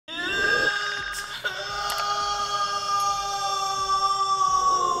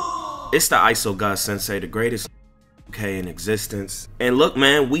It's the ISO God Sensei, the greatest okay in existence. And look,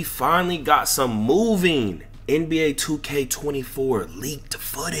 man, we finally got some moving NBA 2K24 leaked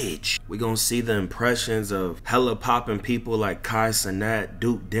footage. We gonna see the impressions of hella popping people like Cenat,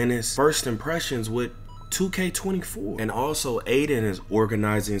 Duke Dennis. First impressions with 2K24. And also Aiden is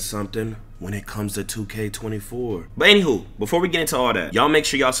organizing something when it comes to 2K24. But anywho, before we get into all that, y'all make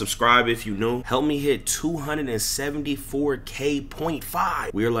sure y'all subscribe if you new. Help me hit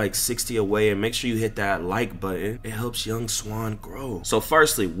 274K.5. We're like 60 away, and make sure you hit that like button. It helps young Swan grow. So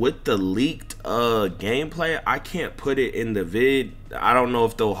firstly, with the leaked gameplay, I can't put it in the vid. I don't know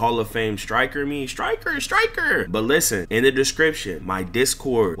if they'll Hall of Fame striker me. Striker. But listen, in the description, my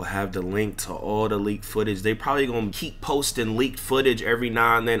Discord will have the link to all the leaked footage. They probably gonna keep posting leaked footage every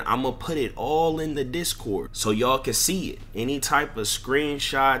now and then. I'm gonna put it all in the Discord so y'all can see it. Any type of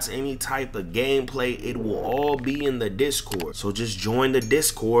screenshots, any type of gameplay, it will all be in the Discord. So just join the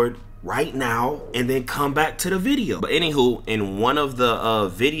Discord right now and then come back to the video. But anywho, in one of the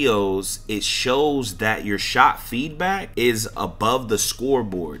videos, it shows that your shot feedback is above the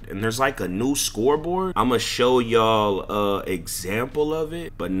scoreboard, and there's like a new scoreboard. I'm gonna show y'all an example of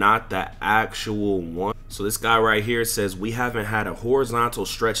it, but not the actual one. So this guy right here says we haven't had a horizontal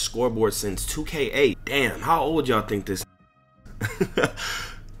stretch scoreboard since 2K8. Damn, how old y'all think this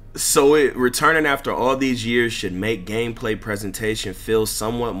So it returning after all these years should make gameplay presentation feel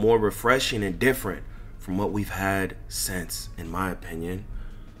somewhat more refreshing and different from what we've had since, in my opinion.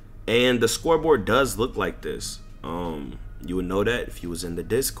 And the scoreboard does look like this. You would know that if you was in the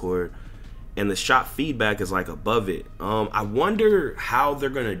Discord. And the shot feedback is like above it. I wonder how they're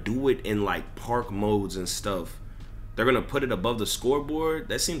gonna do it in like park modes and stuff. They're gonna put it above the scoreboard?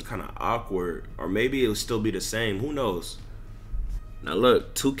 That seems kind of awkward. Or maybe it'll still be the same, who knows? Now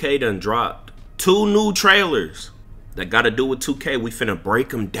look, 2K done dropped 2 new trailers that got to do with 2K. We finna break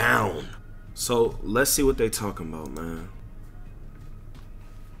them down. So let's see what they talking about, man.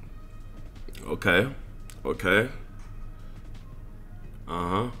 Okay. Okay.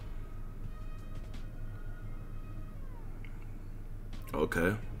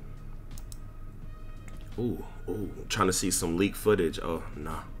 Ooh, trying to see some leaked footage. Oh,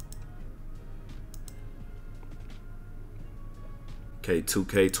 nah. Okay,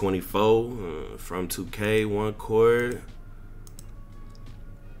 2K24 from 2K, 1 court.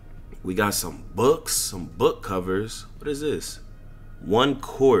 We got some books, some book covers. What is this? 1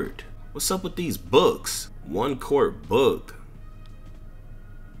 court. What's up with these books? 1 court book.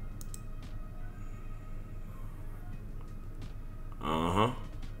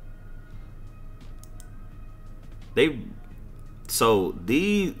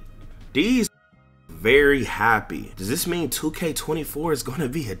 These very happy. Does this mean 2K24 is gonna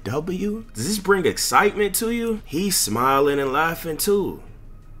be a W? Does this bring excitement to you? He's smiling and laughing too.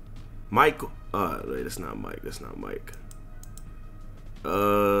 Mike, wait, that's not Mike.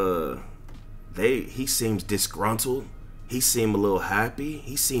 He seems disgruntled. He seemed a little happy.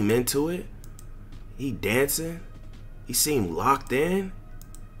 He seemed into it. He dancing. He seemed locked in.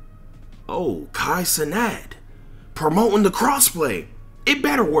 Oh, Cenat promoting the crossplay. It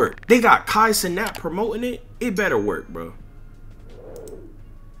better work. They got Cenat promoting it. It better work, bro.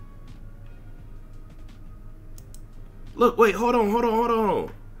 Look, wait, hold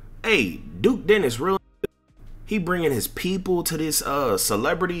on. Hey, Duke Dennis, real. He bringing his people to this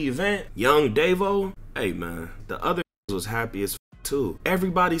celebrity event. Young Davo. Hey, man, the other was happy as too.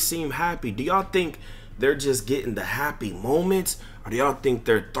 Everybody seemed happy. Do y'all think they're just getting the happy moments, or do y'all think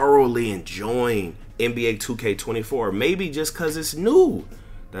they're thoroughly enjoying NBA 2K24? Or maybe just because it's new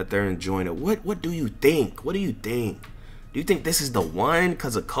that they're enjoying it. What do you think? Do you think this is the one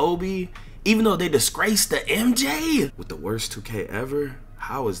because of Kobe? Even though they disgraced the MJ with the worst 2K ever?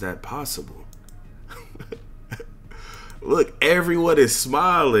 How is that possible? Look, everyone is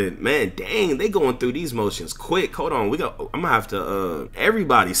smiling. Man, dang, they going through these motions quick. Hold on, I'm gonna have to,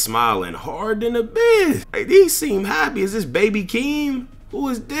 everybody smiling hard in a bit. Hey, these seem happy. Is this Baby Keem? Who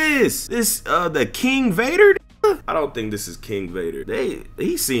is this? This, the King Vader? I don't think this is King Vader.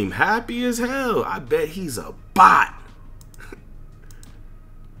 He seem happy as hell. I bet he's a bot.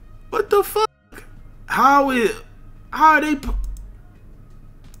 What the fuck? How are they?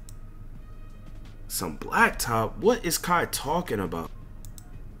 Some blacktop? What is Kai talking about?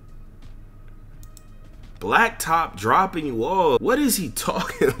 Blacktop dropping you all? What is he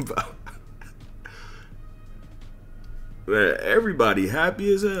talking about? Man, everybody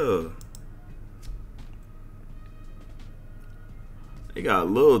happy as hell. They got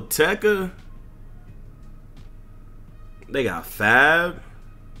Lil Tecca. They got Fab.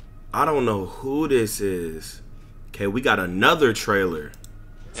 I don't know who this is. Okay, we got another trailer.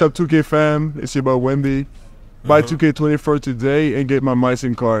 What's up, 2K fam? It's your boy Wemby. Buy 2K24 today and get my mice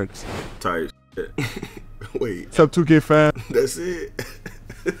and cards. Tight shit. Wait. What's up, 2K fam? That's it.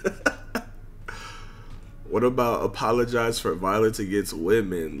 What about apologize for violence against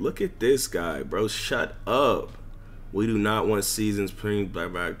women? Look at this guy, bro. Shut up. We do not want seasons playing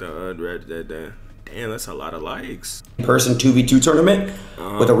back the damn, that's a lot of likes. In-person 2v2 tournament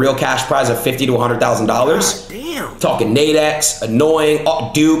with a real cash prize of $50,000 to $100,000. Damn. Talking Nadex, Annoying,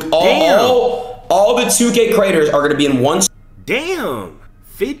 Duke, all the 2K creators are gonna be in one. Damn.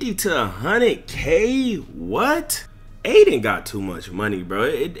 50 to 100K? What? Aiden got too much money, bro.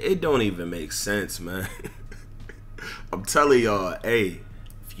 It don't even make sense, man. I'm telling y'all, hey,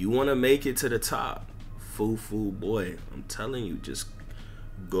 if you want to make it to the top, foo boy, I'm telling you, just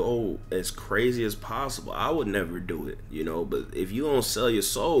go as crazy as possible. I would never do it, you know, but if you gonna sell your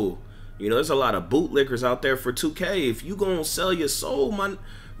soul, you know, there's a lot of bootlickers out there for 2K. If you gonna sell your soul, man,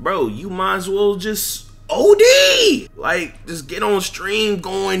 bro, you might as well just OD. Like, just get on stream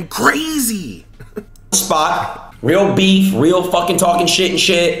going crazy. Spot, real beef, real fucking talking shit and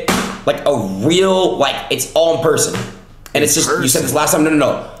shit. Like a real, like, it's all in person. And it's just, you said this last time,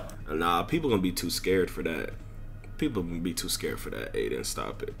 no. Nah, people gonna be too scared for that. People gonna be too scared for that. Aiden,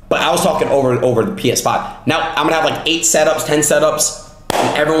 stop it. But I was talking over the PS5. Now I'm gonna have like 8 setups, 10 setups,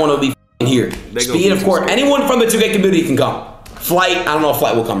 and everyone will be here. Speed of course, anyone from the 2K community can come. Flight, I don't know if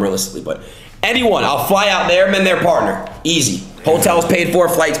Flight will come realistically, but anyone, I'll fly out there, I'm in their partner. Easy. Hotels paid for,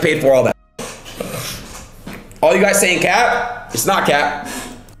 flights paid for, all that. All you guys saying cap? It's not cap.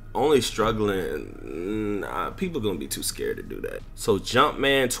 Only struggling, people gonna be too scared to do that. So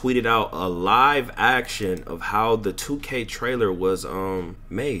Jumpman tweeted out a live action of how the 2K trailer was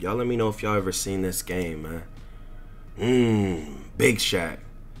made. Y'all let me know if y'all ever seen this game, man. Big Shaq.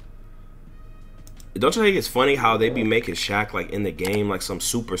 Don't you think it's funny how they be making Shaq like in the game like some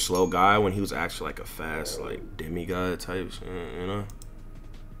super slow guy when he was actually like a fast like demigod type shit, you know?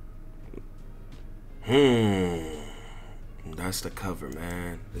 That's the cover,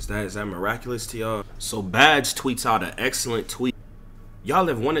 man. Is that miraculous to y'all? So Badge tweets out an excellent tweet. Y'all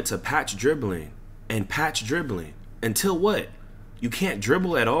have wanted to patch dribbling and patch dribbling until what? You can't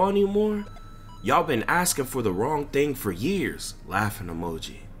dribble at all anymore? Y'all been asking for the wrong thing for years. Laughing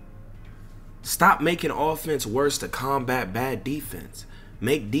emoji. Stop making offense worse to combat bad defense.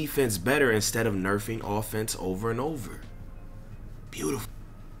 Make defense better instead of nerfing offense over and over. Beautiful.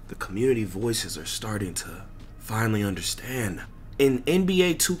 The community voices are starting to finally understand. In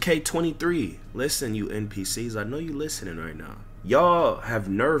NBA 2K23, listen you NPCs, I know you listening right now. Y'all have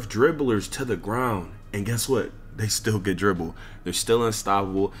nerfed dribblers to the ground, and guess what? They still get dribble. They're still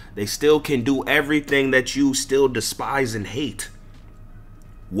unstoppable. They still can do everything that you still despise and hate.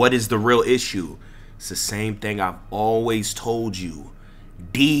 What is the real issue? It's the same thing I've always told you.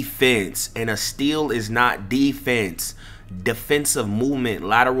 Defense, and a steal is not defense. Defensive movement,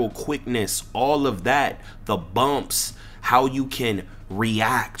 lateral quickness, all of that, the bumps, how you can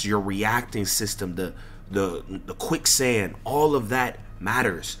react, your reacting system, the quicksand, all of that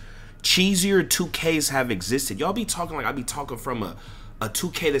matters. Cheesier 2Ks have existed. Y'all be talking like I be talking from a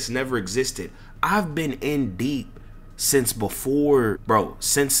 2K that's never existed. I've been in deep since before,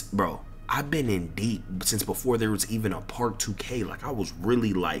 I've been in deep since before there was even a part 2K. Like, I was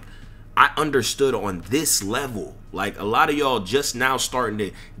really like, I understood on this level. Like, a lot of y'all just now starting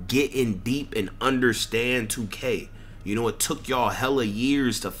to get in deep and understand 2K. You know, it took y'all hella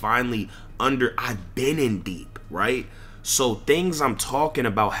years to finally I've been in deep, right? So things I'm talking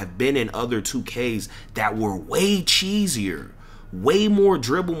about have been in other 2Ks that were way cheesier, way more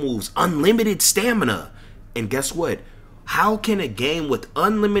dribble moves, unlimited stamina. And guess what? How can a game with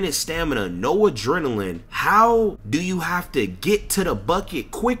unlimited stamina, no adrenaline, how do you have to get to the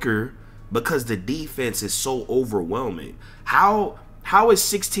bucket quicker because the defense is so overwhelming? How is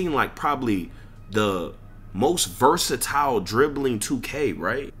 16 like probably the most versatile dribbling 2K,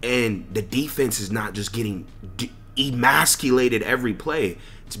 right? And the defense is not just getting emasculated every play.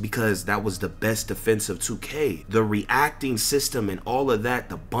 It's because that was the best defensive 2K. The reacting system and all of that,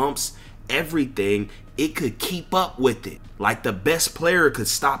 the bumps, everything, it could keep up with it. Like the best player could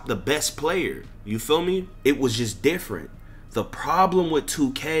stop the best player. You feel me? It was just different. The problem with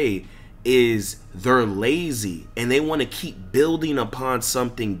 2K is they're lazy and they want to keep building upon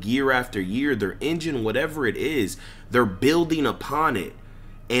something year after year. Their engine, whatever it is, they're building upon it.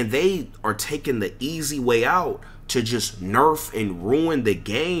 And they are taking the easy way out to just nerf and ruin the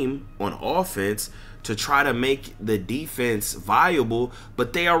game on offense to try to make the defense viable,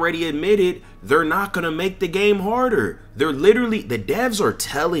 but they already admitted they're not going to make the game harder. They're literally, the devs are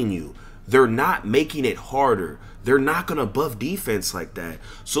telling you, they're not making it harder. They're not going to buff defense like that.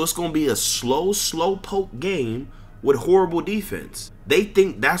 So it's going to be a slow poke game with horrible defense. They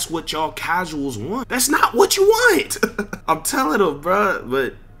think that's what y'all casuals want. That's not what you want. I'm telling them, bro.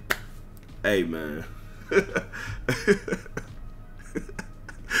 But, hey, man.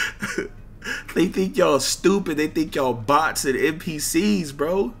 They think y'all stupid. They think y'all bots and NPCs,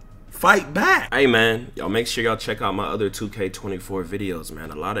 bro. Fight back. Hey, man. Y'all make sure y'all check out my other 2K24 videos,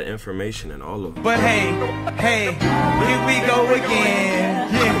 man. A lot of information in all of them. But hey, here we go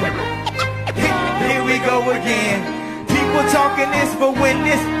again. Yeah. Here we go again. People talking this, but when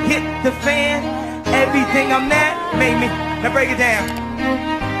this hit the fan, everything I'm at made me. Now break it down.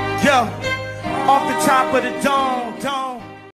 Yo, off the top of the dome.